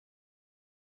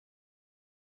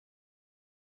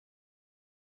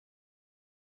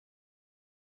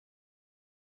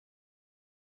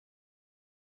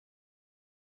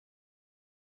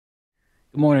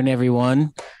Good morning,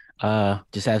 everyone.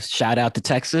 Just have shout out to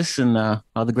Texas and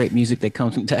all the great music that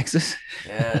comes from Texas.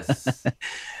 Yes.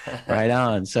 Right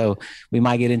on. So we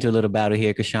might get into a little battle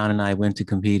here because Sean and I went to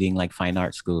competing like fine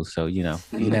art schools. So, you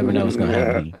never know what's going to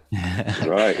Yeah, happen that's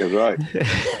right. That's right.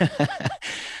 here.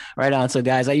 Right on. So,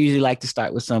 guys, I usually like to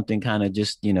start with something kind of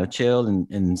just, chill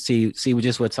and see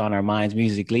just what's on our minds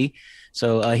musically.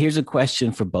 So, here's a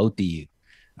question for both of you.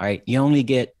 All right. You only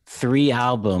get three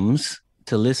albums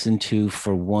to listen to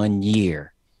for 1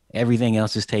 year. Everything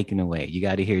else is taken away. You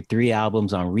got to hear three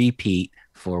albums on repeat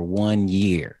for 1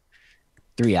 year.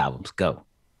 Three albums. Go.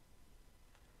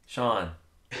 Sean.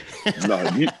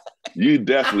 No, you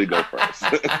definitely go first.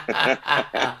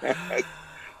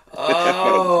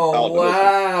 Oh, Out to this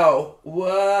one. wow.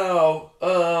 Wow.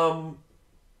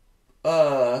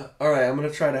 All right, I'm gonna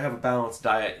try to have a balanced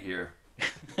diet here.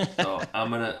 So I'm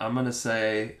gonna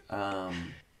say I'm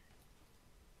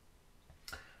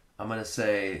gonna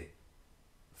say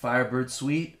Firebird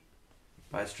Suite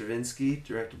by Stravinsky,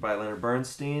 directed by Leonard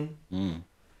Bernstein. Mm.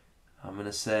 I'm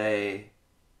gonna say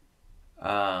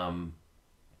um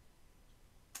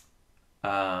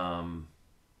um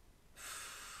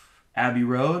Abbey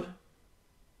Road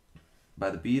by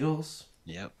the Beatles.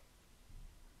 Yep.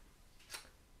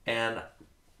 And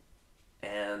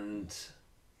and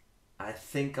I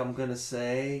think I'm gonna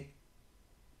say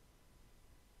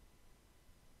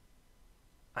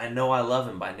I Know I Love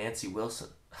Him by Nancy Wilson.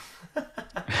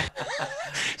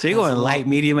 So you're That's going a light, little.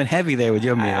 medium, and heavy there with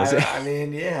your meals. I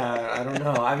mean, yeah. I don't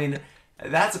know. I mean,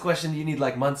 that's a question you need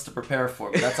like months to prepare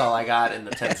for. But that's all I got in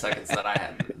the 10 seconds that I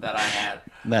had. That I had.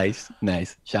 Nice,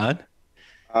 nice. Sean?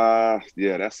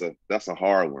 Yeah, that's a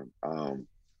hard one.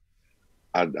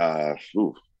 I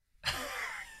ooh,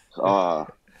 uh,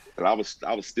 and I was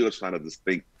still trying to just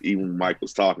think. Even when Mike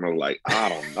was talking, I was like, I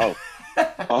don't know.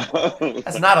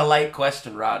 That's not a light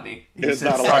question, Rodney. You It's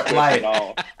said not a light start question at light.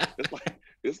 all. It's like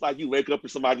it's like you wake up and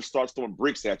somebody just starts throwing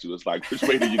bricks at you. It's like, which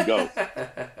way do you go?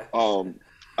 Um,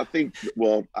 I think.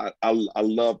 Well, I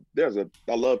love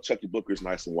Chucky Booker's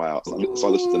Nice and Wild, so I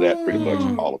listen to that pretty much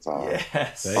Mm, Ooh, all the time.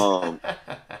 yes. okay. Um,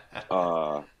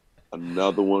 uh,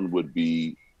 Another one would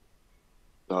be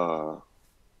uh,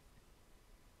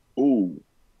 ooh,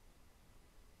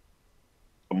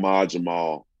 Ahmad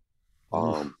Jamal. Oof.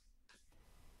 Um,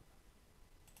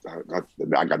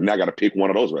 now I got to pick one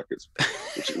of those records.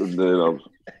 Which, so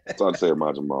I'd say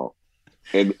Ahmad Jamal.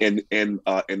 And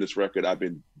this record I've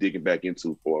been digging back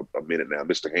into for a minute now,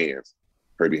 Mr. Hands,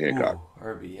 Herbie Hancock. Ooh,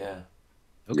 Herbie, yeah.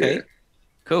 Yeah, Okay,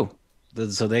 cool.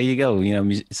 So there you go.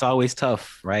 It's always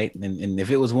tough, right? And if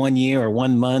it was 1 year or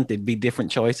 1 month, it'd be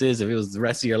different choices. If it was the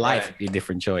rest of your life, Right. it'd be a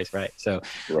different choice, right? So,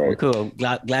 well, right. cool.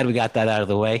 Glad we got that out of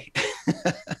the way.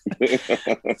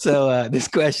 So this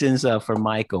question's for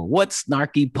Michael. What's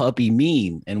Snarky Puppy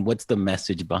mean, and what's the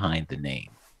message behind the name?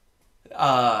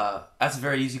 That's a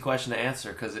very easy question to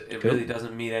answer because it Cool. really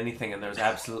doesn't mean anything and there's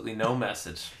absolutely no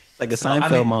message. Like a So, I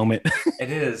Seinfeld mean, moment.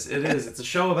 it is. It is. It's a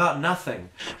show about nothing.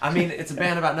 I mean, it's a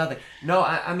band about nothing. No,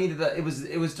 I mean, it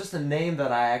was just a name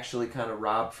that I actually kind of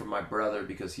robbed from my brother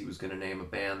because he was going to name a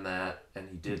band that, and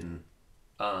he didn't.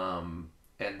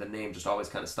 And the name just always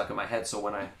kind of stuck in my head. So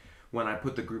when I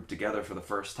put the group together for the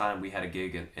first time, we had a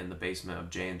gig in the basement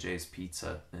of J&J's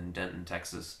Pizza in Denton,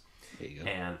 Texas, There you go.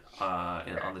 and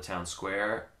on the town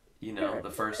square.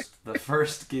 The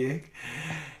first gig,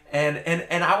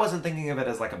 and I wasn't thinking of it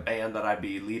as like a band that I'd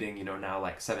be leading. Now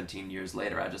like 17 years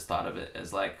later, I just thought of it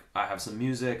as like I have some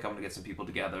music. I'm gonna get some people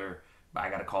together. But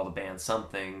I gotta call the band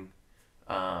something.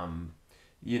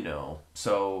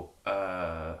 So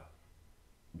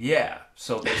yeah.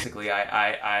 So basically,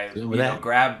 I Good with that.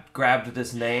 grabbed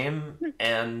this name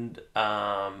and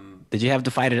Did you have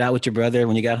to fight it out with your brother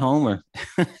when you got home, or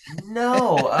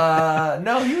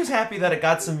no, he was happy that it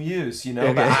got some use. But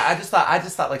okay? I just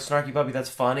thought like Snarky Puppy, that's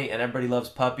funny, and everybody loves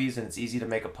puppies, and it's easy to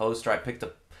make a poster. I picked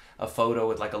a photo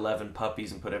with like 11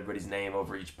 puppies and put everybody's name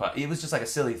over each puppy. It was just like a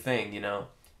silly thing.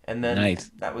 And then Nice.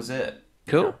 that was it.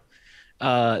 You Cool. know.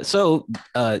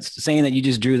 Saying that you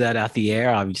just drew that out the air,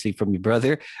 obviously from your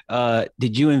brother,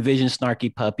 did you envision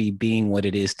Snarky Puppy being what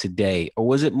it is today? Or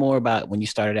was it more about when you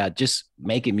started out, just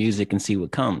making music and see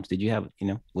what comes? Did you have,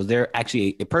 was there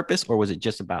actually a purpose, or was it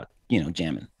just about,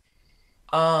 jamming?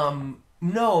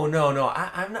 No, no, no.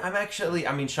 I'm actually.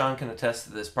 I mean, Sean can attest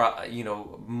to this.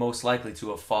 Most likely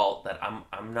to a fault that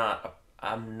I'm not.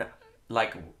 I'm not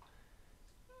like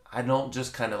I don't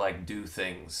just kind of like do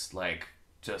things like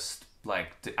just like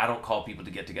I don't call people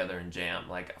to get together and jam.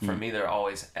 Like for Mm, me, there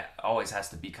always has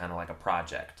to be kind of like a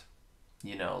project.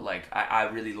 Like I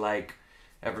really like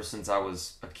ever since I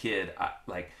was a kid.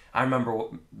 I remember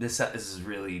this is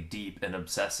really deep and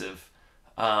obsessive.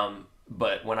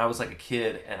 But when I was like a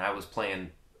kid and I was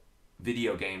playing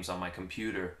video games on my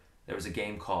computer, there was a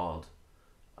game called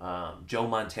Joe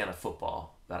Montana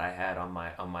Football that I had on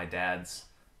my dad's,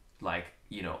 like,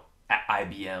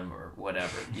 IBM or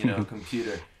whatever,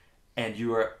 computer. And you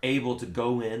were able to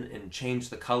go in and change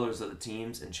the colors of the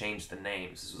teams and change the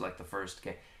names. This was like the first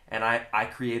game. And I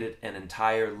created an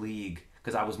entire league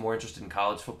because I was more interested in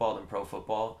college football than pro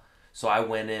football. So I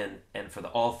went in, and for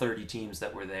all 30 teams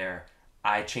that were there,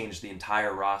 I changed the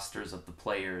entire rosters of the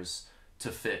players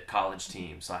to fit college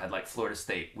teams. So I had like Florida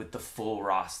State with the full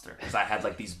roster because I had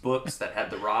like these books that had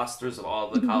the rosters of all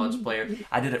the college players.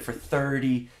 I did it for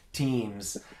 30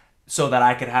 teams so that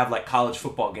I could have like college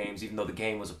football games, even though the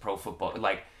game was a pro football.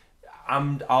 Like,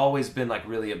 I've always been like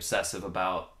really obsessive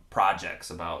about projects,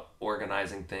 about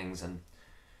organizing things. And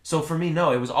so for me,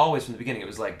 no, it was always from the beginning. It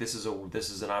was like, this is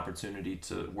an opportunity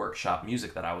to workshop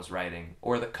music that I was writing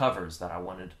or the covers that I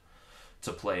wanted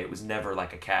to play. It was never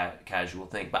like a casual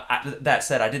thing. But that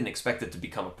said, I didn't expect it to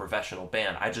become a professional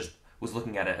band. I just was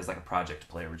looking at it as like a project to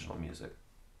play original music.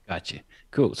 Gotcha.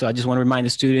 Cool. So I just want to remind the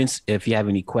students, if you have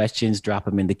any questions, drop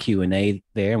them in the Q&A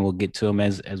there, and we'll get to them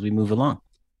as we move along.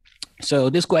 So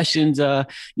this question's,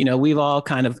 we've all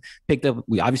kind of picked up,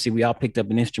 we all picked up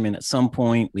an instrument at some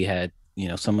point. We had,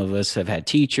 some of us have had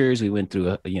teachers. We went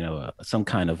through some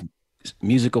kind of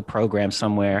musical program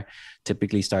somewhere,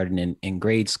 typically starting in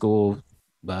grade school,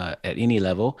 at any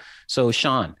level. So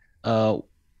Shaun,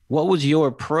 what was your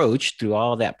approach through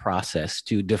all that process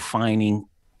to defining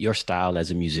your style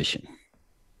as a musician?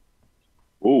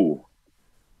 Ooh,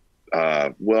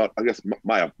 well, I guess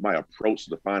my approach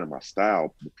to defining my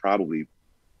style would probably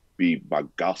be my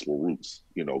gospel roots.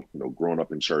 Growing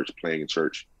up in church, playing in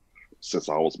church since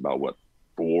I was about 4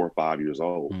 or 5 years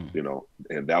old.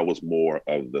 And that was more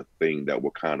of the thing that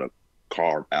would kind of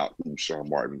carve out who Shaun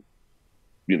Martin,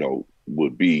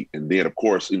 would be. And then of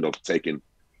course, taking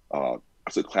I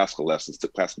took classical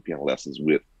piano lessons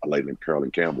with a lady named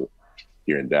Carolyn Campbell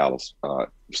here in Dallas,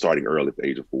 starting early at the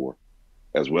age of 4,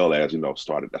 as well as,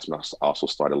 that's when I also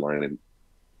started learning,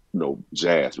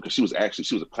 jazz, because she was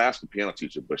a classical piano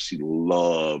teacher, but she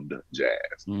loved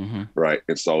jazz, right?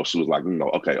 And so she was like,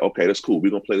 okay, that's cool. We're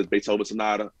gonna play this Beethoven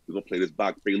Sonata, we're gonna play this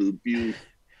Bach Prelude Fugue,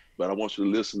 but I want you to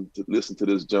listen to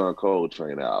this John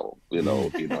Coltrane album,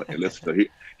 and listen to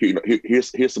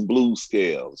here's some blues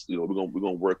scales, we're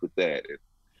gonna work with that,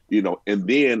 and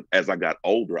then as I got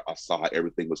older, I saw how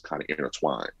everything was kind of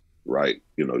intertwined, right?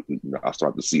 I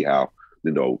started to see how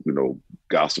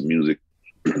gospel music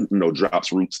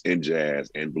drops roots in jazz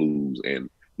and blues, and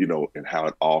and how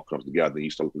it all comes together. And you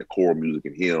start looking at choral music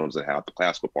and hymns and how the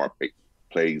classical part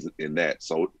plays in that.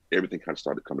 So everything kind of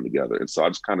started coming together. And so I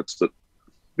just kind of took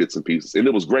bits and pieces. And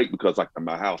it was great because, like, in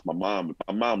my house, my mom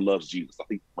loves Jesus. I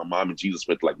think my mom and Jesus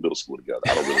went to like middle school together.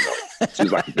 I don't really know.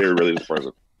 She's like a very religious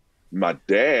person. My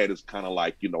dad is kind of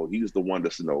like, he's the one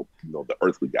that's, the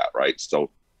earthly guy, right? So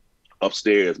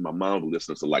upstairs, my mom would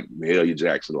listen to like Mahalia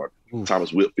Jackson or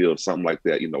Thomas Whitfield, something like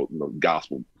that,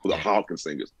 gospel, the Hawkins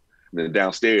singers. And then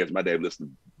downstairs, my dad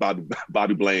listened to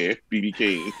Bobby Bland, B.B.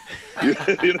 King.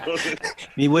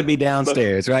 He would be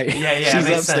downstairs, right? Yeah, she's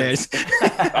upstairs.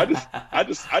 I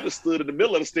just stood in the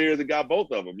middle of the stairs and got both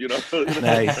of them.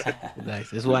 Nice.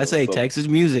 That's why I say Texas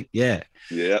music. Yeah.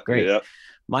 Yeah. Great. Yeah.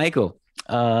 Michael,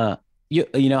 how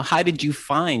did you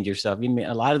find yourself? I mean,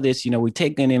 a lot of this, we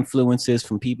take in influences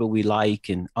from people we like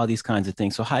and all these kinds of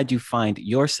things. So how did you find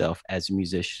yourself as a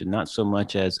musician? Not so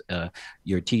much as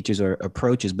your teachers or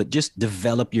approaches, but just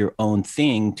develop your own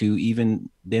thing to even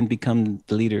then become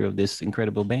the leader of this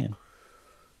incredible band.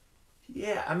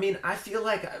 Yeah, I mean, I feel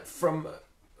like from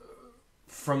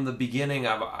the beginning,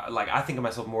 I think of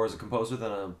myself more as a composer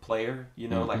than a player.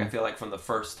 Like I feel like from the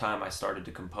first time I started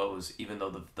to compose, even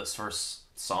though the first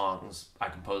songs I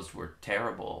composed were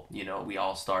terrible, we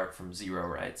all start from zero,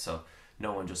 right? So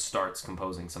no one just starts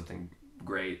composing something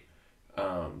great.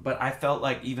 But I felt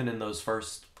like even in those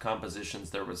first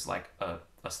compositions, there was like a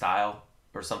style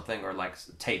or something, or like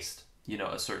taste,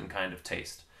 a certain kind of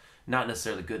taste. Not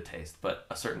necessarily good taste, but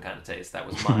a certain kind of taste. That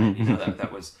was mine,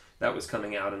 that was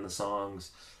coming out in the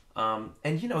songs. And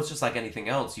it's just like anything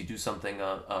else. You do something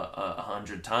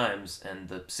 100 times, and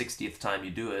the 60th time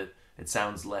you do it, it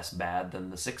sounds less bad than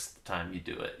the 6th time you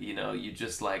do it. You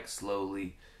just like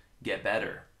slowly get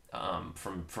better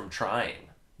from trying,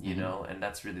 and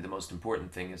that's really the most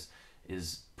important thing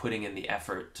is putting in the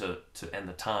effort to and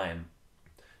the time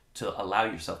to allow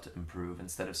yourself to improve,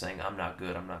 instead of saying, I'm not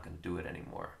good, I'm not going to do it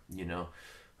anymore,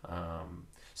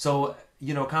 So,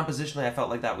 compositionally, I felt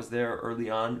like that was there early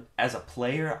on. As a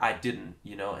player, I didn't,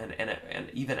 and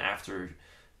even after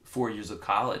 4 years of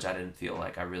college, I didn't feel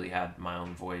like I really had my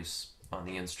own voice on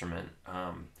the instrument.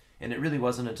 And it really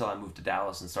wasn't until I moved to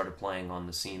Dallas and started playing on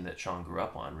the scene that Shaun grew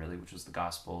up on, really, which was the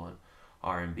gospel and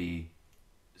R&B,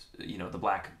 the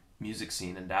black music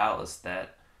scene in Dallas,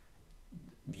 that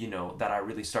I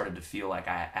really started to feel like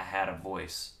I had a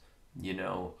voice.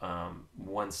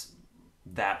 Once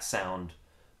that sound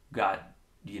got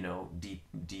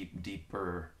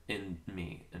deeper in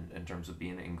me in terms of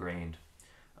being ingrained,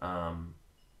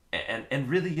 and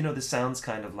really, this sounds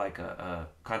kind of like a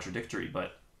contradictory,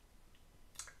 but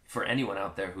for anyone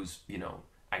out there who's,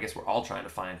 I guess we're all trying to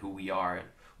find who we are and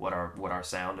what our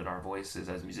sound and our voice is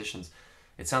as musicians.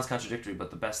 It sounds contradictory,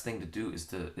 but the best thing to do is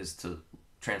to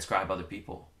transcribe other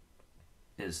people,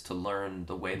 is to learn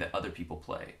the way that other people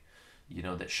play.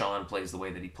 That Shaun plays the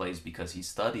way that he plays because he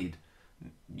studied,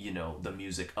 the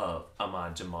music of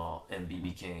Ahmad Jamal and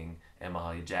B.B. King and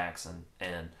Mahalia Jackson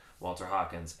and Walter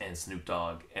Hawkins and Snoop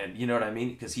Dogg, and you know what I mean?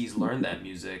 Because he's learned that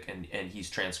music and he's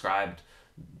transcribed,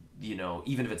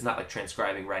 even if it's not like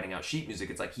transcribing, writing out sheet music,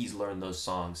 it's like he's learned those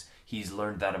songs, he's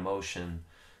learned that emotion.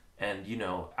 And,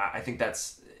 I think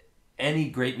that's any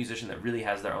great musician that really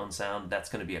has their own sound, that's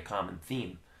going to be a common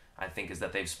theme, I think, is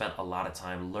that they've spent a lot of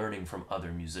time learning from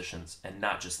other musicians and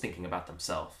not just thinking about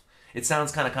themselves. It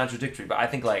sounds kind of contradictory, but I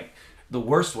think like the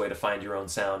worst way to find your own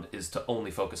sound is to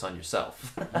only focus on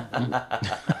yourself.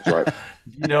 That's right.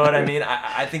 You know what I mean?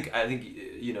 I think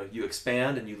you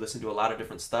expand and you listen to a lot of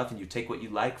different stuff and you take what you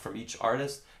like from each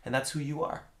artist, and that's who you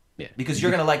are. Yeah. Because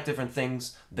you're going to like different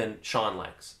things than Shaun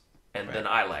likes and Right. than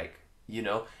I like,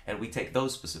 and we take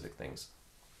those specific things.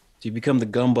 So you become the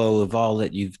gumbo of all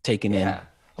that you've taken in. Yeah.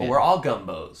 Well, we're all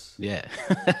gumbos. Yeah,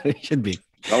 it should be.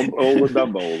 Dumbo or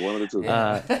Dumbo, one of the two.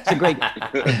 It's a great.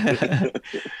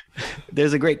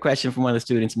 There's a great question from one of the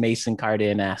students. Mason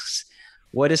Cardin asks,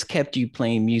 "What has kept you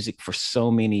playing music for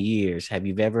so many years? Have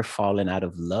you ever fallen out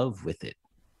of love with it?"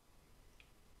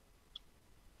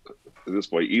 Is this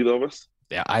for either of us?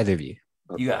 Yeah, either of you.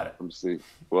 You got it. Let me see.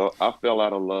 Well, I fell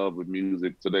out of love with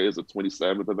music. Today is the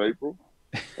 27th of April.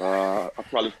 I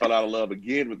probably fell out of love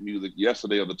again with music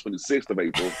yesterday on the 26th of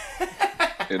April.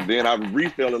 And then I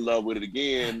re-fell in love with it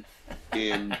again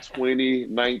in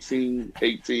 2019,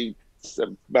 18,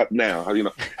 about now. I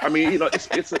mean, it's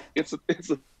a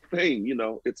thing,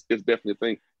 it's definitely a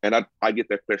thing. And I get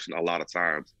that question a lot of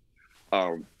times.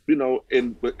 And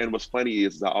what's funny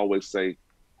is I always say,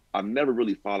 I never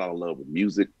really fall out of love with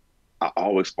music. I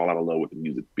always fall out of love with the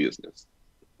music business.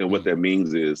 And what that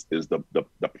means is the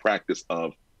practice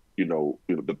of,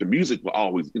 the music will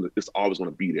always, it's always going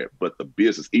to be there. But the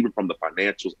business, even from the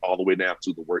financials all the way down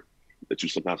to the work that you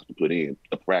sometimes have to put in,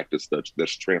 the practice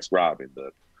that's transcribing,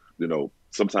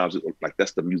 sometimes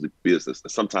that's the music business.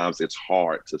 And sometimes it's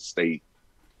hard to stay,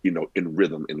 in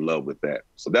rhythm, in love with that.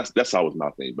 So that's always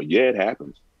my thing. But yeah, it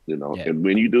happens, Yeah. And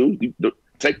when you do,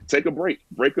 take a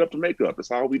break up to make up. That's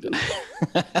all we do.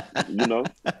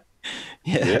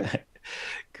 Yeah.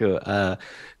 Cool.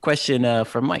 Question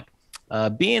from Mike.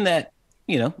 Being that,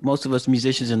 most of us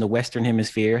musicians in the Western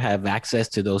Hemisphere have access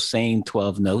to those same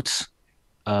 12 notes,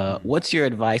 what's your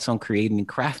advice on creating and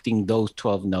crafting those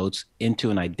 12 notes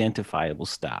into an identifiable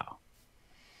style?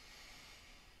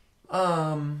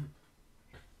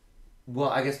 Well,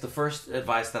 I guess the first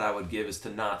advice that I would give is to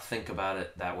not think about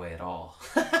it that way at all.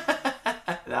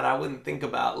 That I wouldn't think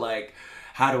about like,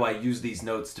 how do I use these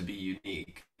notes to be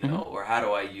unique, or how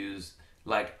do I use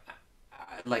like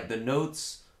the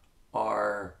notes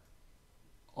are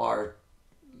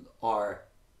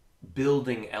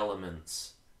building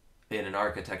elements in an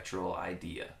architectural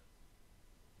idea.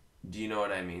 Do you know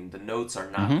what I mean? The notes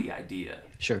are not the idea.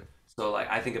 Sure. So like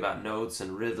I think about notes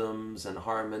and rhythms and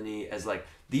harmony as like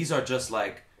these are just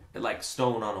like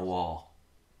stone on a wall.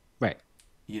 Right.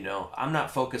 I'm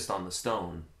not focused on the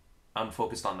stone. I'm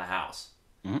focused on the house.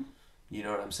 Mm-hmm. You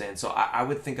know what I'm saying? So I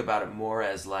would think about it more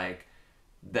as like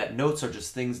that notes are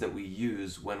just things that we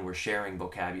use when we're sharing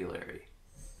vocabulary,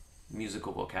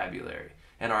 musical vocabulary,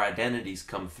 and our identities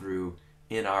come through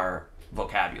in our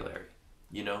vocabulary.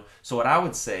 So what I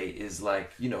would say is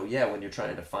like, when you're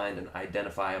trying to find an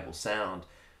identifiable sound,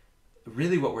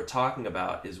 really what we're talking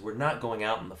about is we're not going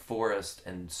out in the forest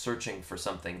and searching for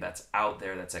something that's out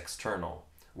there that's external.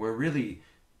 We're really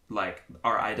like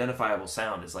our identifiable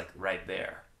sound is like right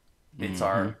there. It's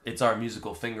our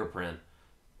musical fingerprint,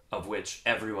 of which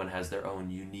everyone has their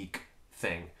own unique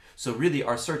thing. So really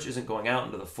our search isn't going out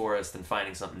into the forest and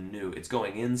finding something new. It's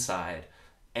going inside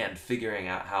and figuring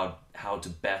out how to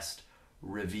best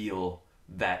reveal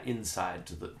that inside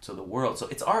to the world. So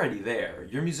it's already there.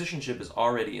 Your musicianship is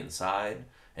already inside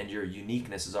and your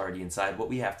uniqueness is already inside. What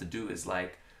we have to do is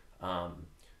like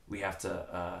we have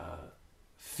to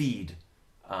feed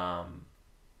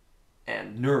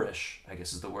and nourish, I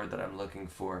guess is the word that I'm looking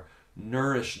for,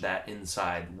 nourish that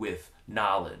inside with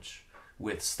knowledge,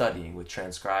 with studying, with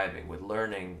transcribing, with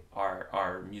learning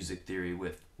our music theory,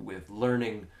 with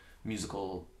learning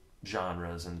musical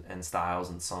genres and styles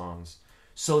and songs,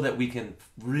 so that we can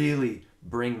really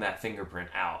bring that fingerprint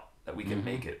out, that we can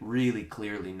make it really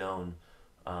clearly known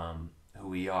who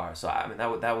we are. So I mean,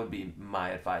 that would be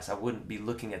my advice. I wouldn't be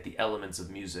looking at the elements of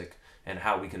music and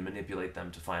how we can manipulate them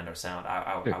to find our sound.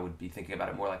 I would be thinking about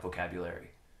it more like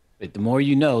vocabulary. But the more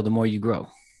you know, the more you grow,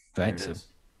 right? There it is.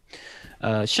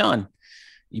 So, Shaun,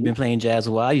 you've been playing jazz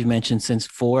a while. You've mentioned since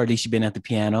 4, at least you've been at the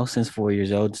piano since 4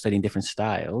 years old, studying different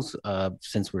styles.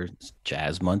 Since we're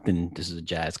Jazz Month and this is a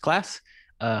jazz class,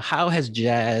 how has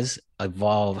jazz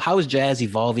evolved? How is jazz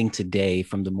evolving today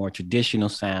from the more traditional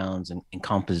sounds and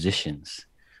compositions?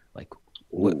 Like,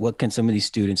 what can some of these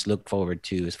students look forward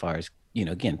to as far as,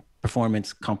 again,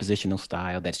 performance, compositional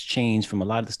style that's changed from a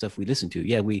lot of the stuff we listen to?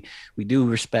 Yeah, we do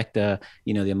respect, the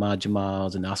Ahmad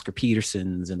Jamals and Oscar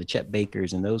Petersons and the Chet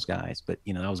Bakers and those guys, but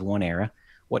that was one era.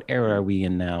 What era are we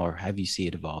in now, or have you see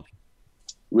it evolving?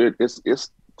 It's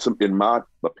in my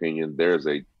opinion, there's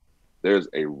a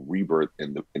rebirth,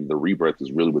 and the rebirth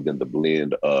is really within the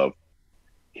blend of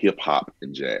hip hop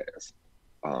and jazz.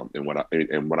 And when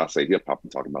I say hip hop,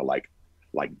 I'm talking about like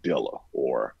Dilla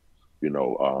or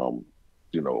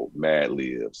Mad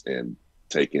Libs, and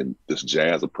taking this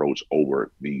jazz approach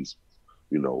over these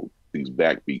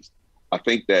backbeats. I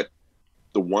think that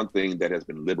the one thing that has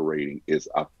been liberating is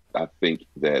I think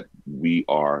that we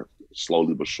are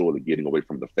slowly but surely getting away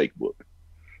from the fake book.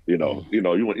 You go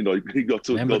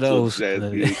to those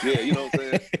jazz gig, yeah, you know what I'm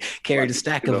saying? Carried a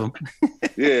stack of them.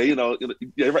 Yeah,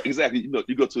 right, exactly.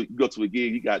 You go to a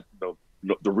gig, you got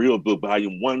the real book,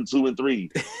 volume 1, 2, and 3,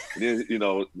 and then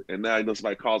and now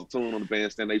somebody calls a tune on the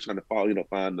bandstand, they trying to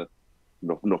find the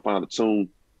tune,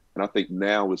 and I think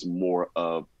now it's more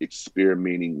of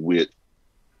experimenting with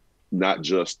not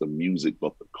just the music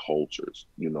but the cultures.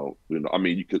 I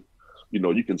mean, you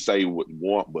can say what you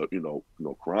want, but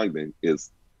Khruangbin is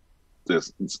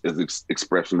this is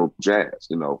expressional jazz.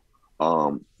 Then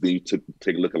you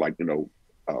take a look at a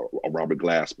Robert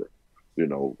Glasper,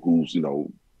 who's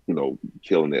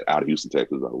killing it out of Houston,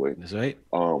 Texas, by the way. That's right.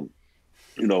 I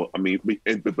mean,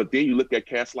 but then you look at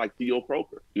cats like Theo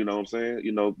Croker. You know what I'm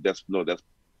saying? That's blown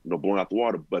out the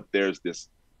water. But there's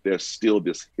still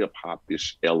this hip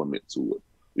hop-ish element to it.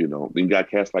 Then you got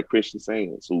cats like Christian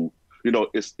Sands, who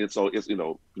it's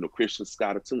Christian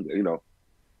Scott Atuna.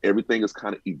 Everything is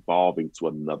kind of evolving to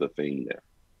another thing there.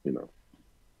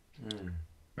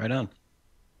 Right on.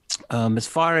 As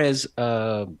far as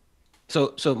so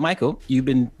Michael, you've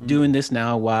been doing this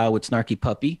now a while with Snarky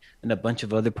Puppy and a bunch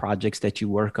of other projects that you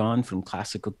work on, from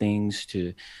classical things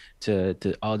to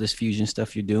all this fusion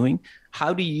stuff you're doing.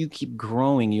 How do you keep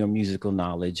growing your musical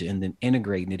knowledge and then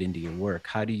integrating it into your work?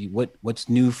 How do you what's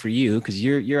new for you? Because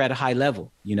you're at a high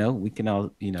level. We can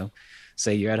all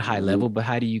say you're at a high level, but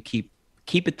how do you keep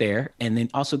it there and then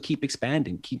also keep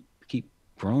expanding, keep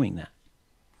growing that?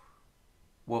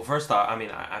 Well, first off, I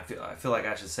mean, I feel like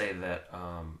I should say that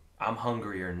I'm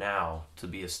hungrier now to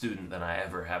be a student than I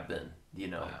ever have been.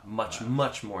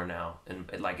 Much more now.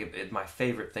 And my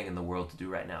favorite thing in the world to do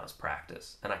right now is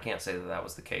practice. And I can't say that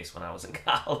was the case when I was in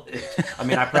college. I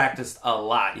mean, I practiced a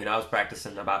lot. I was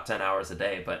practicing about 10 hours a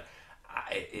day, but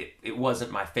it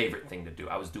wasn't my favorite thing to do.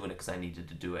 I was doing it because I needed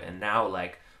to do it. And now,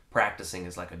 practicing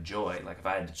is like a joy. Like, if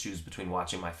I had to choose between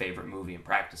watching my favorite movie and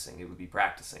practicing, it would be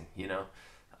practicing,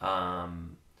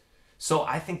 So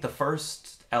I think the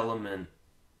first element,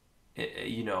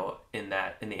 in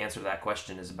the answer to that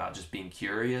question, is about just being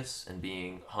curious and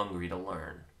being hungry to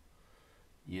learn.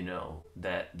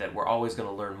 That we're always going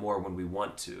to learn more when we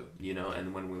want to,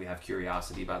 and when we have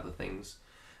curiosity about the things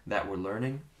that we're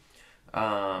learning.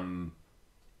 And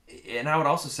I would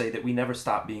also say that we never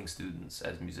stop being students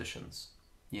as musicians.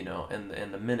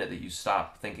 And the minute that you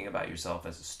stop thinking about yourself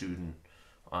as a student,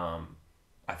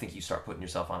 I think you start putting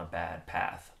yourself on a bad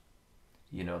path.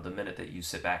 The minute that you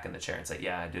sit back in the chair and say,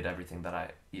 yeah, I did everything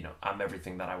that I'm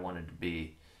everything that I wanted to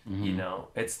be,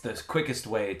 it's the quickest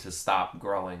way to stop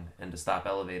growing and to stop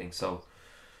elevating. So,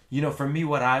 for me,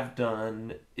 what I've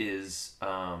done is,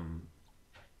 I've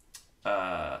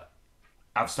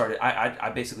started, I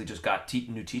basically just got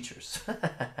new teachers.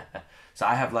 So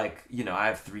I have I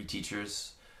have 3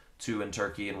 teachers, 2 in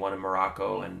Turkey and 1 in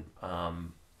Morocco. And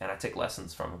I take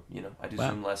lessons from them. I do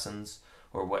Zoom lessons.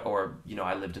 I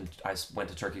went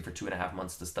to Turkey for 2.5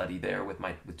 months to study there with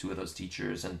 2 of those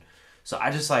teachers. And so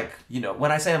I just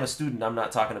when I say I'm a student, I'm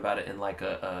not talking about it in like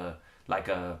a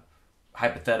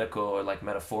hypothetical or like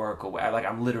metaphorical way.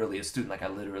 I'm literally a student. Like I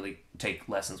literally take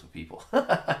lessons with people.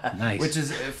 Nice. Which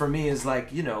is for me is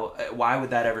like, you know, why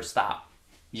would that ever stop?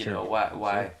 You Sure. know,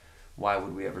 why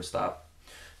would we ever stop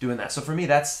doing that? So for me,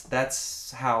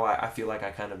 that's how I feel like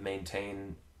I kind of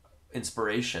maintain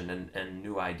inspiration and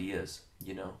new ideas.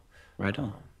 You know. Right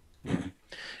on. Yeah.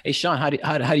 Hey, Shaun, how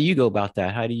do you go about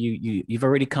that? How do you've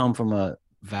already come from a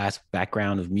vast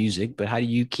background of music, but how do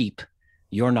you keep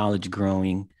your knowledge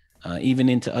growing, even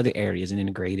into other areas and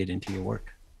integrate it into your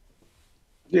work?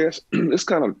 Yes, it's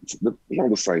kind of along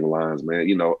the same lines, man.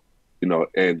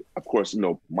 And of course,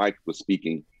 Mike was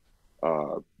speaking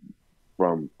uh,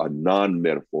 from a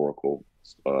non-metaphorical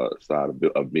side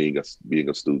of being a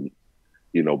student.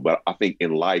 But I think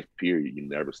in life, period, you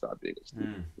never stop being a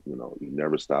student. You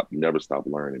never stop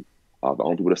learning. The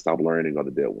only people that stop learning are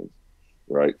the dead ones,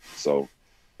 right? So,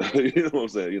 you know what I'm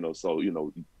saying?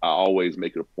 I always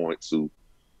make it a point to,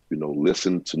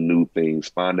 listen to new things,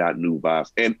 find out new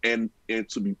vibes, and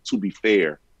to be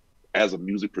fair, as a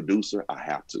music producer, I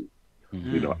have to.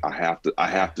 Mm-hmm. I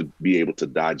have to be able to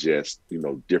digest,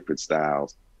 different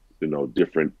styles,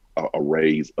 different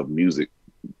arrays of music,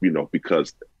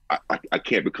 because I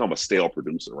can't become a stale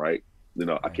producer, right?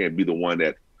 I can't be the one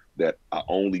that I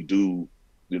only do,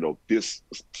 this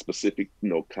specific,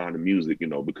 kind of music,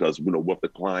 because, what the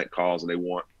client calls and they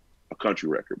want a country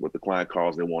record, what the client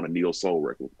calls, they want a neo soul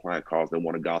record, what the client calls, they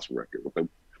want a gospel record,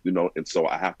 and so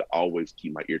I have to always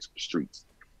keep my ear to the streets,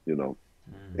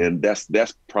 and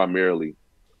that's primarily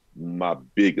my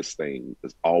biggest thing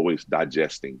is always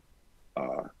digesting,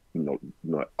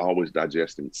 always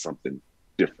digesting something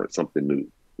different, something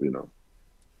new.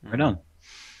 Right on.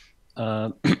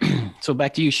 So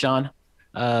back to you, Shaun.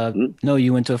 No,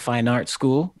 you went to a fine arts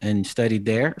school and studied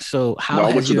there. So how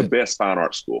I went to the best fine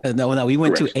art school. No, we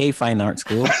went to a fine art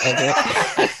school. Okay.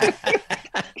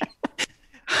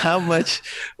 How much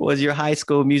was your high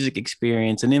school music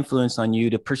experience an influence on you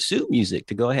to pursue music,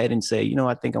 to go ahead and say,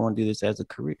 I think I want to do this as a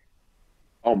career?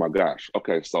 Oh my gosh.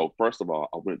 Okay. So first of all,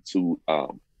 I went to,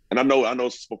 and I know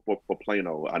it's for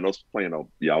Plano. I know it's for Plano.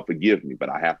 Y'all forgive me, but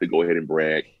I have to go ahead and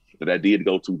brag that I did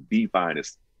go to the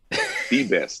finest, the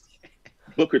best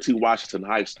Booker T. Washington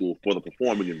High School for the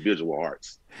Performing and Visual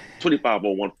Arts,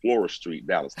 2501 Florida Street,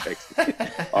 Dallas, Texas.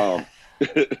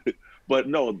 But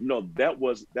no, that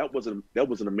was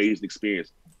an amazing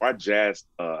experience. Our jazz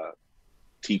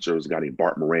teacher was a guy named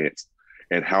Bart Morantz,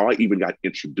 and how I even got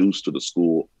introduced to the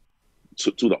school,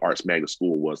 to the Arts Magnet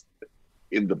School, was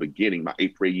in the beginning, my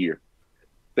 8th grade year.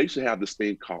 They should have this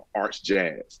thing called Arts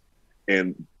Jazz,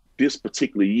 and this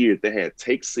particular year they had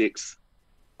Take Six,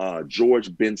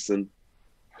 George Benson,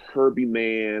 Herbie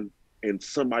Mann, and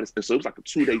somebody. And so it was like a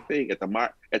 2-day thing at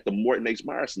the Morton H.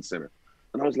 Meyerson Center.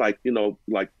 And I was like, and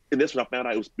that's when I found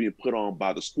out it was being put on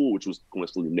by the school, which was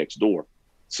coincidentally next door.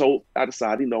 So I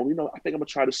decided, I think I'm gonna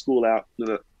try the school out.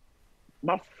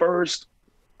 My first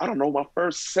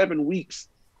 7 weeks,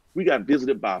 we got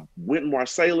visited by Wynton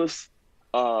Marsalis.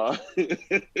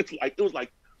 It was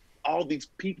like all these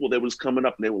people that was coming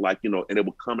up, and they were like, and they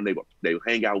would come and they would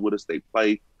hang out with us. They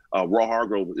play. Raw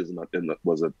Hargrove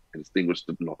was a distinguished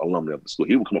alumni of the school.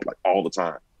 He would come up like all the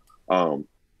time.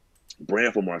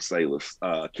 Branford Marsalis,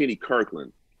 Kenny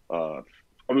Kirkland. It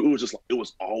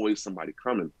was always somebody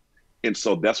coming. And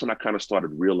so that's when I kind of started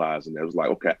realizing that it was like,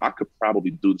 okay, I could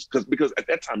probably do this because at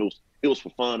that time it was for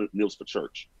fun and it was for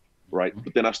church, right?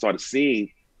 But then I started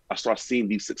seeing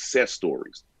these success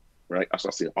stories, right? I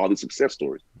started seeing all these success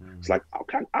stories. It's like,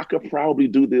 okay, I could probably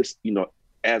do this,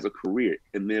 as a career.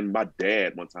 And then my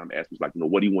dad one time asked me, like,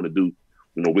 what do you want to do,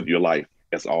 with your life?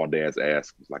 That's all dads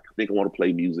ask. It's like, I think I want to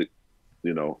play music,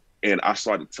 And I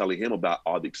started telling him about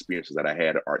all the experiences that I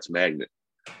had at Arts Magnet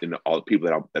and all the people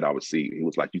that I would see. He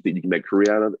was like, you think you can make a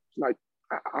career out of it? Like,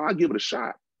 I'll give it a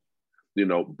shot,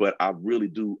 but I really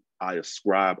do. I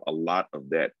ascribe a lot of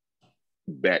that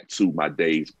back to my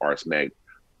days Arts Magnet.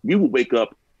 We would wake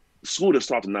up, school that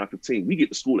starts at 9:15. We get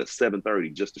to school at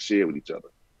 7:30 just to share with each other,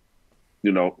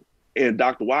 And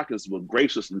Dr. Watkins would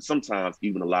graciously sometimes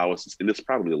even allow us, and it's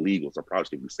probably illegal, so I probably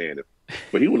shouldn't be saying it,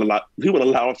 but he would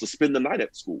allow us to spend the night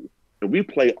at school. And we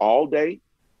play all day,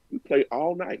 we play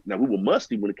all night. Now we were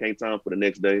musty when it came time for the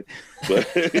next day, but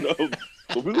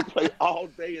but we would play all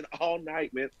day and all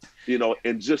night, man.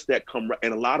 And just that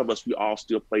and a lot of us, we all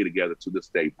still play together to this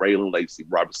day. Braylon Lacey,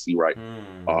 Robert C. Wright,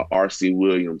 R.C.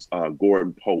 Williams,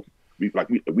 Gordon Pope.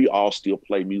 We all still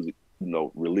play music,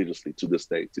 religiously to this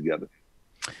day together.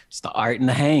 It's the art and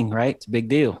the hang, right? It's a big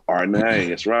deal. Art and the hang,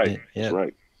 that's right. Yeah.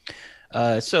 That's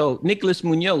right. So Nicholas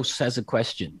Munoz has a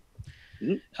question.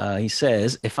 He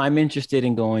says, if I'm interested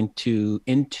in going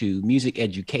into music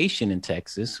education in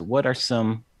Texas, what are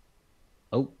some,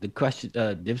 oh, the question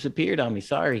disappeared on me.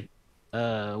 Sorry.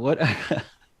 What are,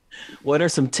 what are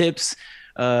some tips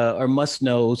or must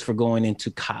knows for going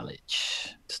into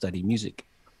college to study music?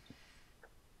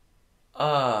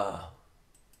 Uh,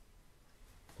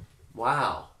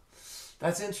 wow.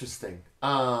 That's interesting.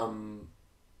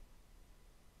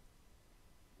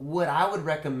 What I would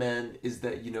recommend is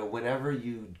that, whenever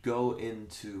you go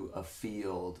into a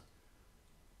field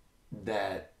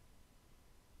that,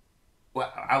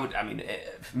 well, I mean,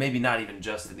 maybe not even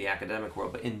just in the academic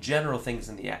world, but in general, things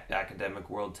in the academic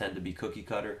world tend to be cookie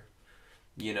cutter.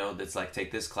 That's like,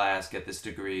 take this class, get this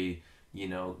degree,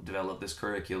 develop this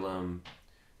curriculum.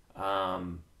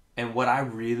 And what I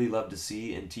really love to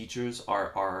see in teachers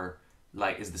are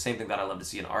like, is the same thing that I love to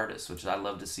see in artists, which is I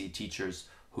love to see teachers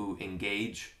who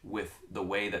engage with the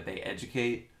way that they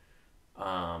educate,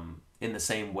 in the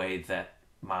same way that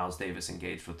Miles Davis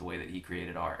engaged with the way that he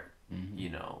created art.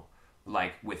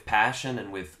 Like with passion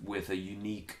and with a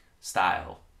unique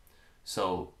style.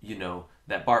 So,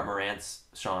 that Bart Morant's,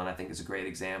 Sean, I think is a great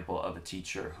example of a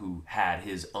teacher who had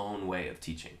his own way of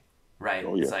teaching, right?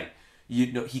 Oh, yeah. It's like,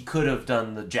 he could have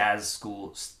done the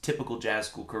typical jazz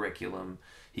school curriculum.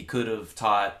 He could have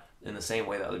taught in the same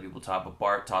way that other people taught, but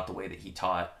Bart taught the way that he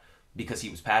taught because he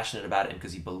was passionate about it and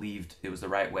because he believed it was the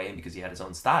right way and because he had his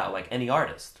own style, like any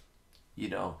artist.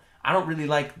 I don't really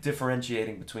like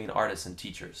differentiating between artists and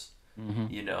teachers.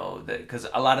 Because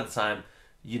a lot of the time,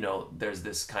 there's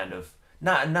this kind of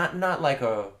not like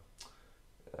a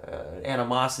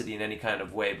animosity in any kind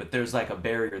of way, but there's like a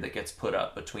barrier that gets put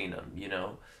up between them,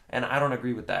 and I don't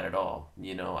agree with that at all.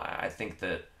 I think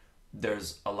that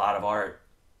there's a lot of art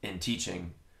in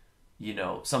teaching,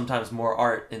 sometimes more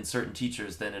art in certain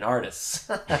teachers than in artists.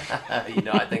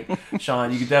 I think,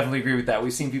 Sean, you could definitely agree with that.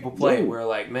 We've seen people play where,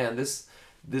 like, man, this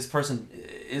person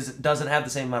doesn't have the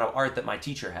same amount of art that my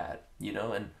teacher had,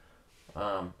 and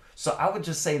so I would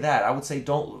just say that. I would say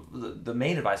the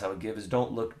main advice I would give is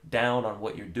don't look down on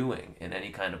what you're doing in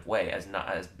any kind of way as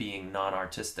being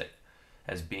non-artistic,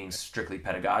 as being strictly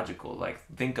pedagogical. Like,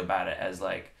 think about it as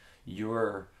like you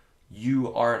are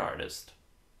an artist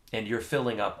and you're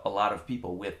filling up a lot of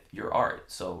people with your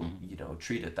art. So,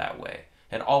 treat it that way.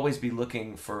 And always be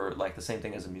looking for, like, the same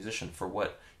thing as a musician, for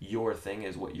what your thing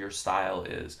is, what your style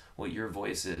is, what your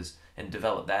voice is, and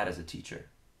develop that as a teacher.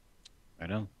 I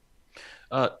know.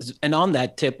 And on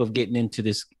that tip of getting into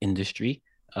this industry,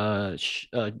 back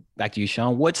to you,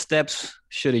 Sean. What steps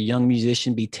should a young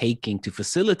musician be taking to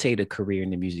facilitate a career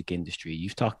in the music industry?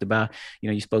 You've talked about,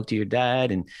 you spoke to your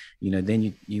dad, and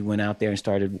then you went out there and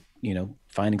started,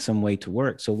 finding some way to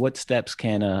work. So, what steps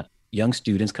can young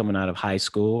students coming out of high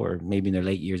school, or maybe in their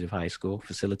late years of high school,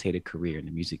 facilitate a career in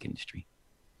the music industry?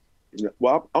 Yeah,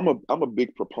 well, I'm a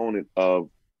big proponent of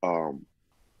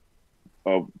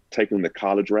taking the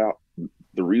college route.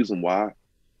 The reason why,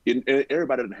 and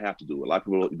everybody doesn't have to do it. A lot of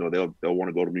people, they'll want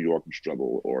to go to New York and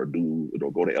struggle, or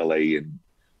go to LA and,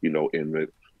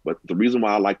 but the reason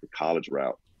why I like the college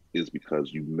route is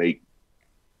because you make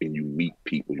and you meet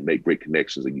people, you make great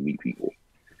connections and you meet people.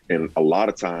 And a lot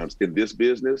of times in this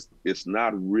business, it's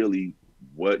not really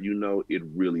what you know, it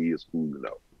really is who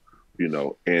you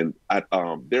know. And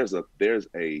there's a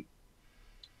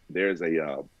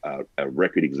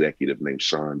record executive named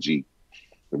Sean G.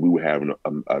 And we were having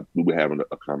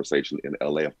a conversation in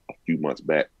LA a few months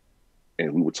back,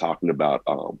 and we were talking about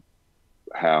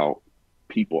how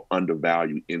people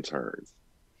undervalue interns,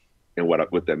 and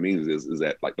what that means is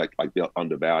that like they'll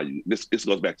undervalue. This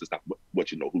goes back to not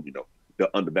what you know, who you know. They'll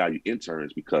undervalue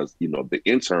interns because the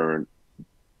intern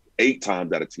 8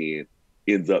 times out of 10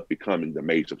 ends up becoming the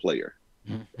major player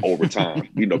over time.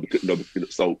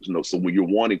 So when you're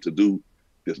wanting to do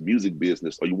this music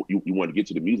business, or you want to get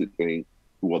to the music thing.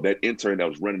 Well, that intern that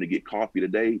was running to get coffee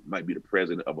today might be the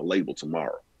president of a label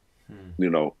tomorrow.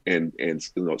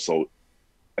 So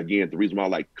again, the reason why I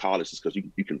like college is because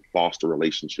you can foster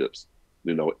relationships,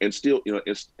 and still,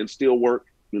 and still work,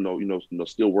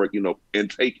 still work, and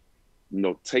take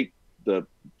the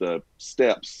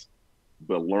steps,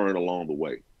 but learn along the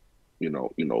way,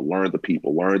 learn the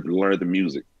people, learn the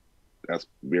music. That's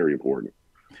very important.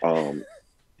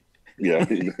 Yeah,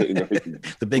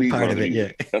 the big part of it.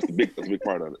 Yeah, that's the big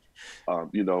part of it.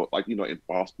 And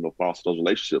foster those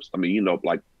relationships. I mean,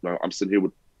 I'm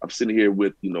sitting here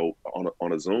with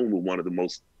on a Zoom with one of the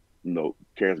most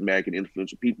charismatic and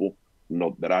influential people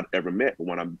that I'd ever met. But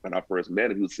when I first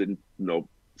met him, he was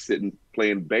sitting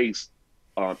playing bass,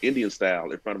 Indian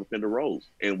style in front of a Fender Rose,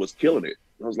 and was killing it.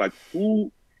 And I was like,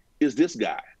 who is this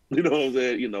guy? You know what I'm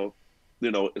saying?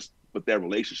 but that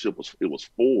relationship was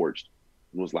forged.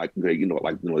 It was like, okay,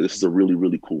 this is a really,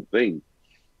 really cool thing.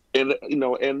 And,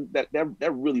 and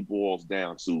that really boils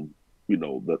down to,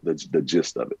 the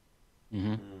gist of it.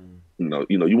 Mm-hmm.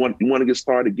 You want to get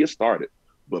started,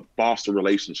 but foster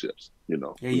relationships, Yeah,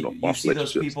 you see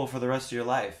those people for the rest of your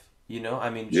life. I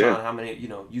mean, Shaun, how many,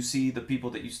 you see the people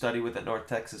that you study with at North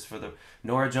Texas for the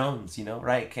Nora Jones,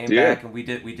 right? Came back and we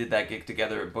did that gig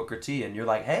together at Booker T, and you're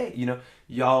like, hey,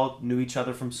 y'all knew each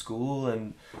other from school,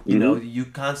 and you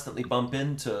constantly bump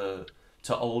into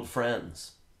old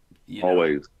friends.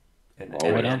 Always.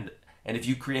 And if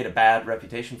you create a bad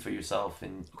reputation for yourself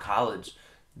in college,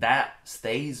 that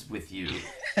stays with you.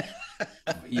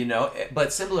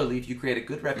 But similarly, if you create a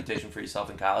good reputation for yourself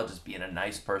in college as being a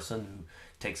nice person who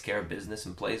takes care of business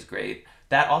and plays great,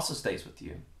 that also stays with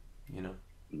you.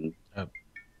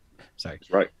 Sorry.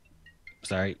 That's right.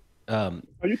 Sorry. Are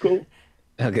you cool?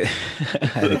 Okay.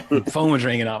 Phone was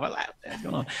ringing off. I was like, what's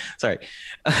going on? Sorry.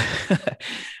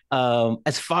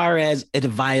 As far as a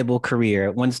viable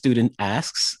career, one student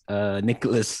asks,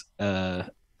 Nicholas asks,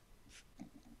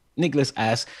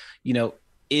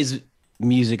 is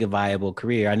music a viable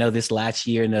career? I know this last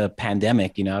year in the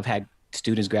pandemic, I've had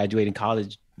students graduating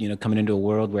college, coming into a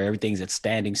world where everything's at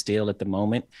standing still at the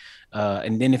moment.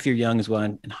 And then if you're young as well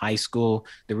in high school,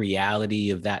 the reality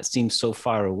of that seems so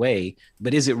far away,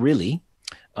 but is it really?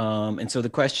 And so the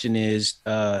question is,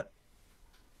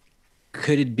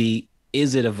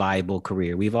 is it a viable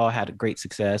career? We've all had a great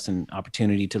success and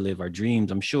opportunity to live our dreams,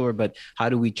 I'm sure, but how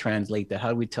do we translate that? How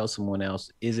do we tell someone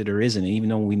else, is it or isn't it? Even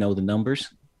though we know the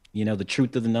numbers, the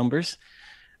truth of the numbers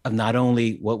of not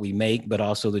only what we make, but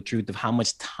also the truth of how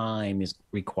much time is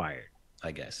required,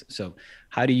 I guess. So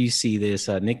how do you see this?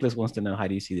 Nicholas wants to know, how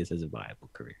do you see this as a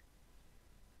viable career?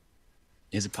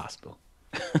 Is it possible?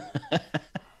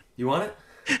 You want it?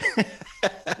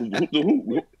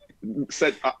 Who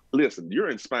said, listen, you're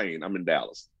in Spain, I'm in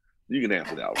Dallas. You can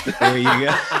answer that one. There you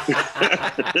go.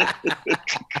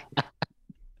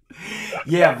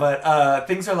 Yeah, but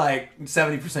things are like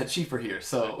 70% cheaper here,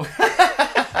 so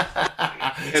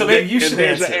maybe you should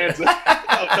answer.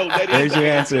 There's your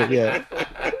answer. Yeah.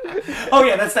 Oh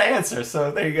yeah, that's the answer.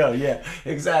 So there you go. Yeah,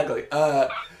 exactly. No,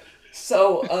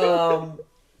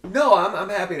 I'm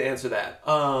happy to answer that.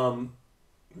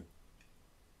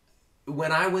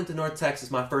 When I went to North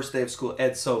Texas, my first day of school,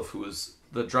 Ed Soph, who was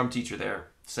the drum teacher there,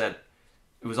 said,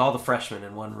 it was all the freshmen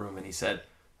in one room, and he said,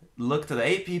 look to the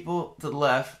 8 people to the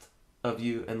left of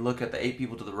you and look at the 8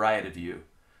 people to the right of you,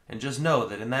 and just know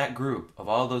that in that group of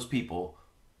all those people,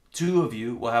 2 of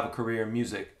you will have a career in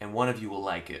music and 1 of you will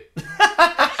like it.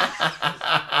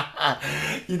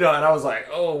 And I was like,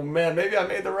 oh man, maybe I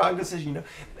made the wrong decision,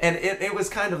 and it was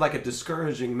kind of like a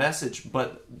discouraging message,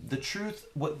 but the truth,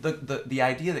 what the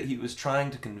idea that he was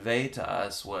trying to convey to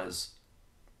us was,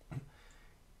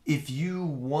 if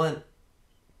you're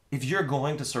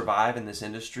going to survive in this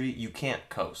industry, you can't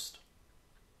coast.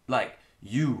 Like,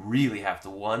 you really have to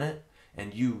want it,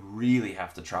 and you really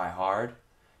have to try hard,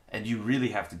 and you really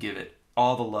have to give it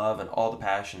all the love and all the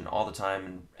passion, all the time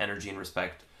and energy and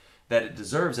respect that it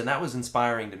deserves. And that was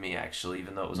inspiring to me, actually,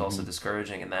 even though it was also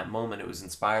discouraging in that moment. It was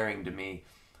inspiring to me.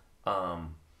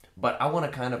 But I want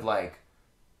to kind of like,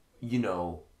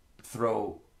 look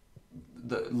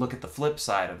at the flip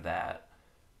side of that,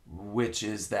 which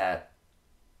is that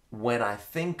when I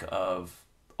think of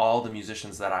all the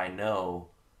musicians that I know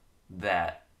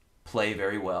that play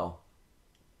very well,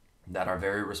 that are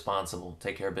very responsible,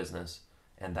 take care of business,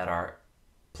 and that are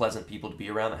pleasant people to be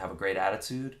around, that have a great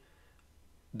attitude,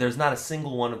 there's not a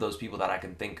single one of those people that I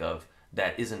can think of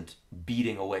that isn't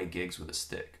beating away gigs with a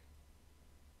stick.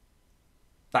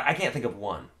 I can't think of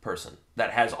one person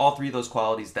that has all 3 of those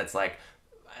qualities that's like,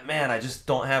 man, I just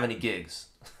don't have any gigs.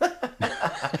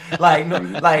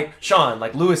 like Shaun,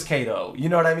 like Louis Cato, you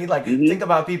know what I mean? Like, think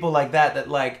about people like that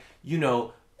like,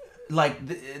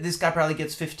 this guy probably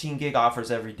gets 15 gig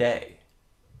offers every day,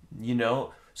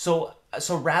 So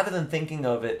rather than thinking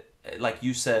of it, like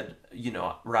you said,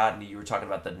 Rodney, you were talking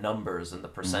about the numbers and the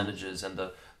percentages and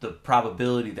the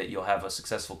probability that you'll have a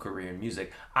successful career in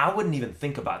music. I wouldn't even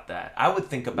think about that. I would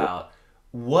think about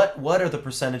what are the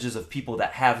percentages of people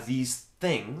that have these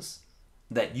things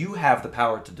that you have the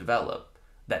power to develop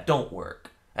that don't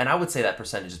work. And I would say that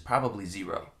percentage is probably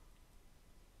 0.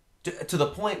 To the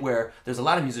point where there's a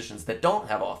lot of musicians that don't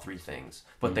have all 3 things,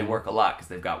 but they work a lot because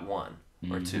they've got 1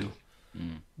 or 2.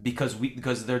 Because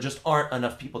there just aren't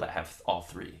enough people that have all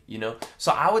 3,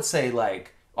 So I would say,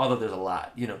 like, although there's a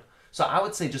lot, So I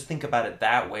would say just think about it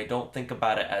that way. Don't think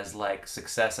about it as like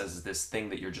success as this thing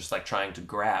that you're just like trying to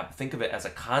grab. Think of it as a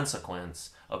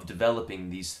consequence of developing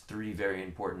these three very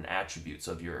important attributes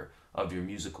of your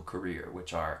musical career,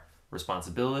 which are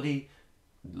responsibility,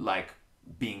 like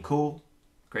being cool,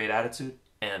 great attitude,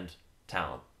 and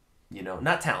talent. You know,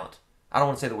 not talent. I don't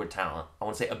want to say the word talent. I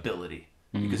want to say ability,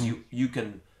 because you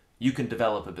can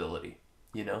develop ability.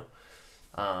 You know.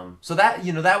 So that,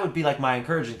 you know, that would be like my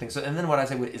encouraging thing. So, and then what I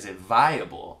say, is it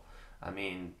viable? I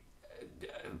mean,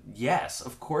 yes,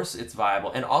 of course it's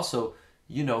viable. And also,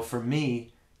 you know, for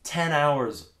me, 10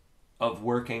 hours of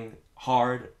working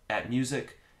hard at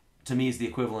music to me is the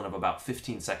equivalent of about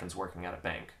 15 seconds working at a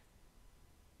bank.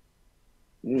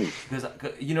 Because,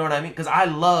 you know what I mean? Because I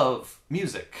love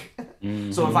music.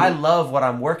 So if I love what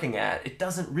I'm working at, it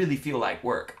doesn't really feel like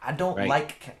work. I don't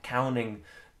like counting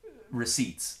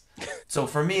receipts. So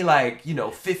for me, like, you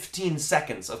know, 15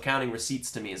 seconds of counting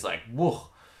receipts to me is like, whoa,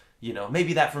 you know,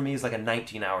 maybe that for me is like a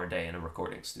 19-hour day in a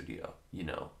recording studio, you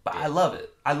know, but I love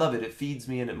it. I love it. It feeds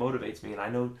me and it motivates me. And I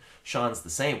know Shaun's the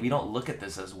same. We don't look at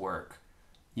this as work.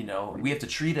 You know, we have to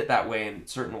treat it that way in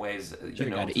certain ways, you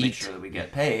know, to make sure that we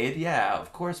get paid. Yeah,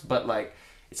 of course. But like,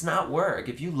 it's not work.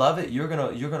 If you love it, you're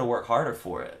going to work harder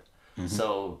for it.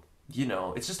 So, you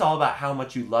know, it's just all about how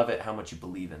much you love it, how much you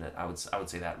believe in it. I would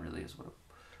say that really is what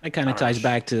it kind of ties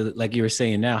back to, like you were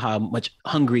saying now, how much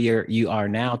hungrier you are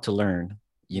now to learn,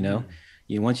 you know,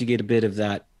 once you get a bit of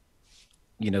that,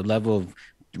 you know, level of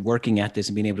working at this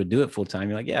and being able to do it full time,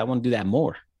 you're like, yeah, I want to do that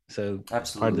more. So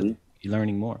absolutely, you're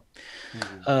learning more.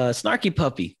 Snarky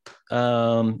Puppy.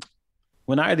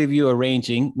 When either of you are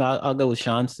arranging, I'll go with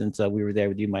Shaun since we were there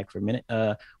with you, Mike, for a minute.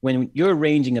 When you're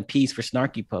arranging a piece for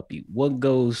Snarky Puppy, what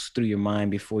goes through your mind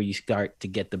before you start to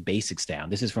get the basics down?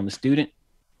 This is from a student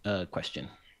question.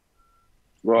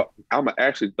 Well, I'm gonna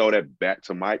actually throw that back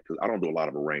to Mike because I don't do a lot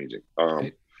of arranging.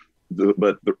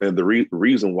 The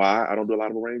reason why I don't do a lot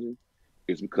of arranging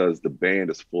is because the band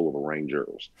is full of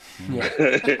arrangers. Yeah.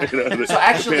 So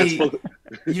actually,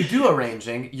 you do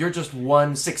arranging. You're just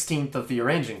 1/16 of the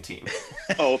arranging team.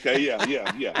 Oh, okay.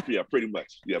 Yeah. Pretty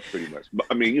much. Yeah, pretty much. But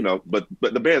I mean, you know, but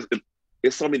the band's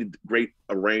it's so many great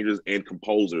arrangers and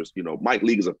composers. You know, Mike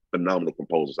League is a phenomenal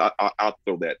composer. So I'll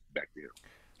throw that back to him.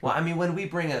 Well, I mean, when we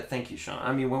bring thank you, Shaun.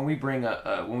 I mean, when we bring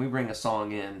a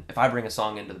song in, if I bring a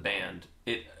song into the band,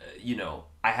 it, you know,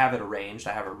 I have it arranged,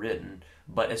 I have it written,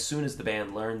 but as soon as the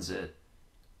band learns it,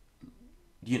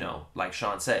 you know, like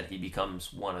Shaun said, he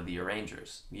becomes one of the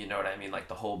arrangers. You know what I mean? Like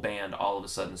the whole band all of a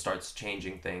sudden starts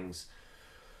changing things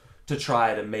to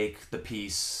try to make the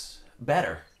piece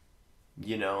better,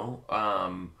 you know?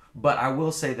 But I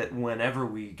will say that whenever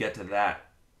we get to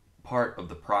that part of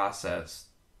the process,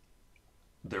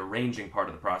 the arranging part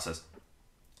of the process,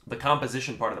 the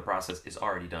composition part of the process is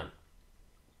already done.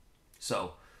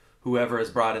 So whoever has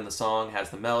brought in the song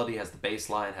has the melody, has the bass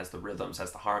line, has the rhythms,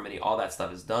 has the harmony, all that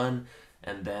stuff is done.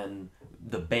 And then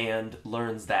the band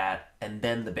learns that, and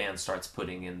then the band starts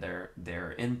putting in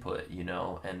their input, you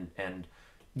know, and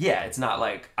yeah, it's not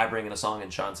like I bring in a song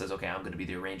and Shaun says, okay, I'm going to be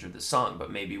the arranger of this song,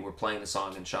 but maybe we're playing the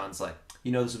song and Shaun's like,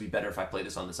 you know, this would be better if I play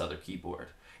this on this other keyboard.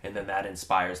 And then that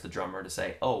inspires the drummer to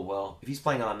say, oh, well, if he's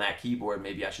playing on that keyboard,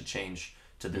 maybe I should change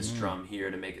to this drum here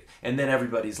to make it. And then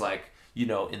everybody's like, you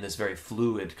know, in this very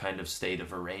fluid kind of state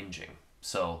of arranging.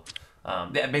 So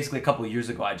basically a couple of years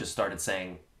ago, I just started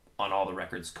saying on all the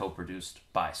records co-produced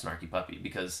by Snarky Puppy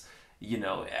because, you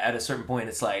know, at a certain point,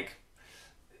 it's like,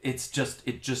 it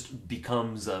just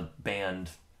becomes a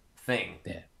band thing.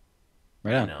 Yeah.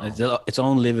 Right on. You know? Its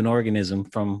own living organism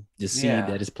from the seed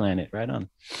that is planted. Right on.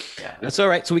 Yeah. That's all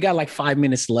right. So we got like 5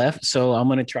 minutes left. So I'm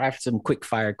going to try some quick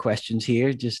fire questions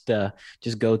here. Just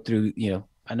go through, you know,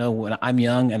 I know when I'm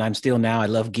young and I'm still now, I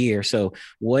love gear. So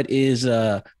what is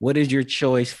your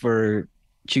choice for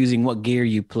choosing what gear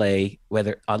you play,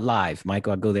 whether live?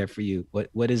 Michael, I'll go there for you.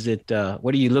 What is it?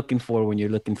 What are you looking for when you're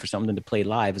looking for something to play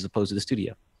live as opposed to the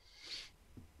studio?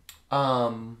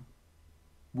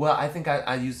 Well, I think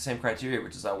I use the same criteria,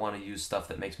 which is I want to use stuff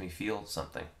that makes me feel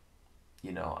something.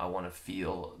 You know, I want to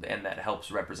feel, and that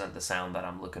helps represent the sound that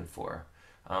I'm looking for.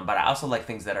 But I also like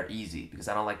things that are easy because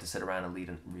I don't like to sit around and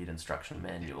read instruction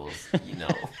manuals, you know.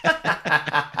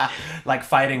 Like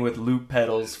fighting with loop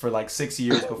pedals for like 6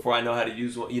 years before I know how to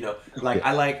use one, you know. Like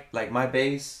I like my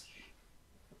bass,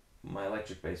 my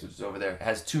electric bass, which is over there,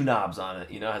 has 2 knobs on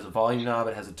it. You know, it has a volume knob,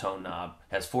 it has a tone knob,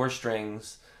 it has 4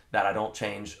 strings that I don't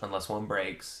change unless one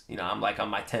breaks. You know, I'm like on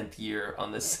my 10th year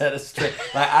on this set of strings.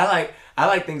 Like I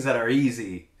like things that are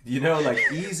easy, you know, like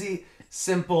easy,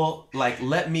 simple, like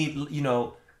let me, you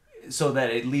know, so that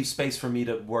it leaves space for me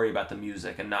to worry about the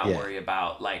music and not worry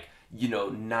about like, you know,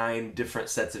 9 different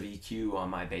sets of EQ on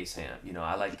my bass amp. You know,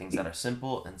 I like things that are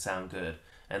simple and sound good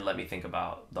and let me think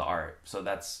about the art. So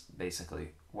that's basically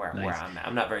where I'm at.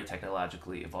 I'm not very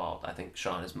technologically evolved. I think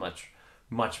Shaun is much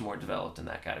more developed in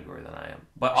that category than I am.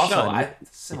 But also, Shaun,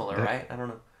 similar, right? I don't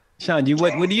know. Shaun,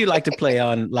 what do you like to play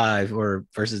on live or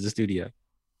versus the studio?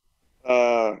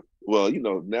 Well, you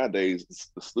know, nowadays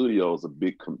the studio is a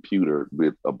big computer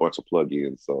with a bunch of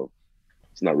plugins, so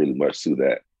it's not really much to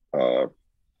that.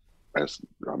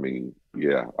 I mean,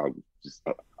 yeah, I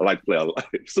like to play a lot.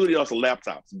 Studios and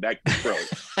laptops, back to pro.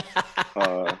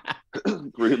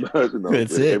 Pretty much, you know,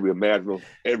 That's every imaginable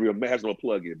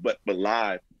plugin. But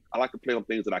live, I like to play on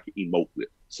things that I can emote with.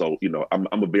 So, you know, I'm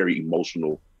a very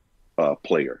emotional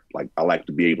player. Like I like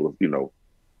to be able to,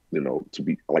 I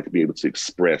like to be able to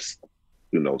express,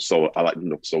 you know. So I like, you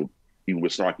know, so even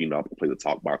with Snarky, you know, I play the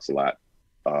talk box a lot.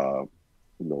 You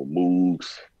know,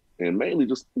 Moogs, and mainly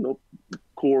just, you know,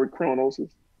 chord chronos.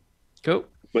 Cool.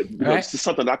 But you know, it's just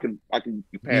something I can pass.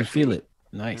 You feel it.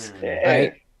 Nice. Yeah. All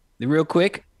right. Real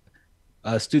quick,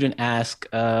 a student asked,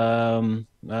 Scott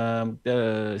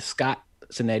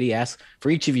Sinetti asked, for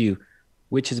each of you,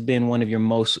 which has been one of your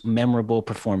most memorable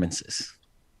performances?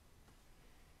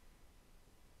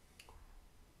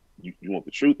 You want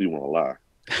the truth or you want to lie?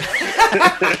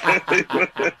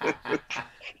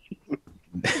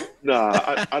 No,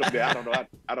 I don't know.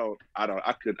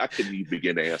 I couldn't even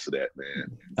begin to answer that,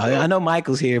 man. So, I know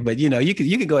Michael's here, but you know, you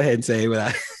could go ahead and say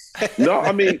without. No,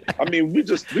 I mean, we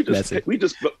just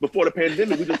before the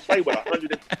pandemic, we just played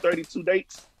 132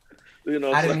 dates. You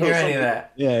know, I didn't hear any of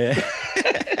that. Yeah.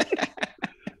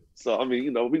 So I mean, you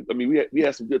know, we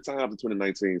had some good times in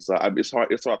 2019. So it's hard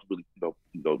to really, you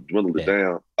know, dwindle it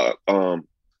down.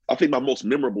 I think my most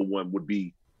memorable one would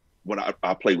be when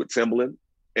I played with Timbaland,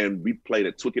 and we played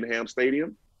at Twickenham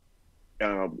Stadium. We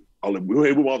were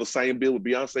on the same bill with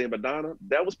Beyonce and Madonna.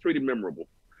 That was pretty memorable.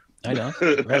 I know.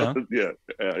 Right on. Yeah.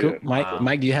 Cool. Yeah.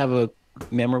 Mike, do you have a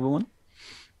memorable one?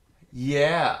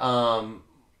 Yeah.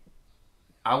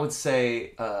 I would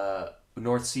say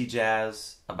North Sea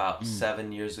Jazz about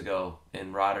 7 years ago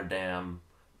in Rotterdam.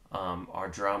 Our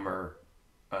drummer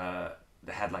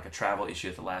had like a travel issue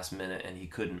at the last minute, and he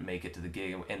couldn't make it to the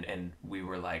gig. And we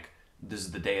were like, this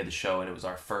is the day of the show, and it was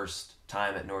our first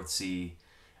time at North Sea.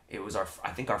 It was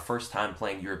I think our first time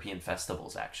playing European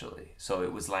festivals, actually. So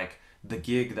it was like the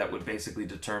gig that would basically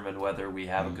determine whether we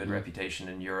have a good reputation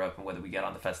in Europe and whether we get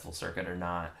on the festival circuit or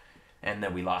not. And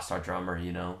then we lost our drummer,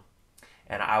 you know.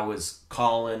 And I was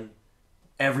calling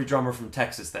every drummer from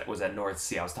Texas that was at North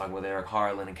Sea. I was talking with Eric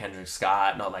Harlan and Kendrick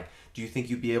Scott, and I was like, do you think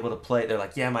you'd be able to play? They're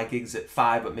like, yeah, my gig's at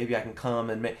 5, but maybe I can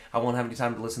come, and I won't have any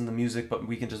time to listen to the music, but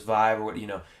we can just vibe or what, you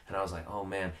know. And I was like, oh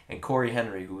man. And Corey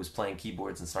Henry, who was playing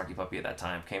keyboards in Snarky Puppy at that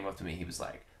time, came up to me. He was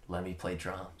like, let me play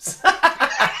drums.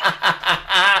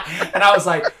 And I was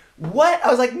like, what? I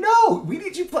was like, no, we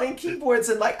need you playing keyboards,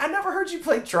 and like, I never heard you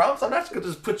play drums. I'm not just gonna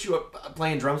just put you up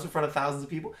playing drums in front of thousands of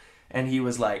people. And he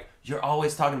was like, you're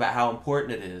always talking about how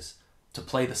important it is to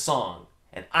play the song,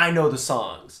 and I know the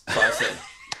songs. So I said,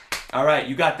 all right,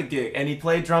 you got the gig. And he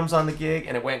played drums on the gig,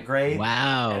 and it went great.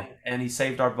 Wow. And he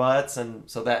saved our butts, and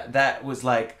so that was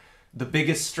like the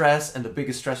biggest stress and the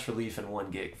biggest stress relief in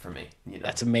one gig for me. You know?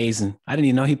 That's amazing. I didn't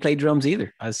even know he played drums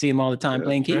either. I see him all the time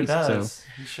playing keys.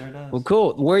 He sure does. Well,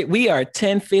 cool. We are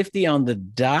 10:50 on the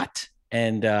dot.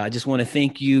 And I just want to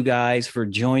thank you guys for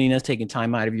joining us, taking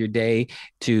time out of your day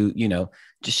to, you know,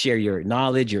 just share your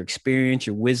knowledge, your experience,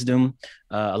 your wisdom.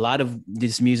 A lot of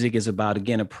this music is about,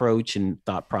 again, approach and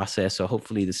thought process. So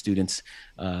hopefully the students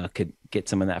could get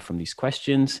some of that from these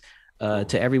questions.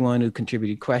 To everyone who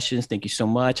contributed questions, thank you so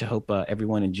much. I hope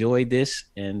everyone enjoyed this.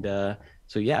 And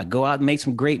so, yeah, go out and make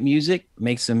some great music,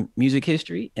 make some music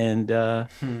history, and yeah,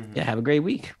 have a great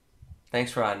week.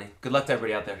 Thanks, Rodney. Good luck to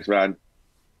everybody out there. Thanks, Rodney.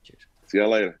 Cheers. See y'all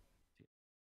later.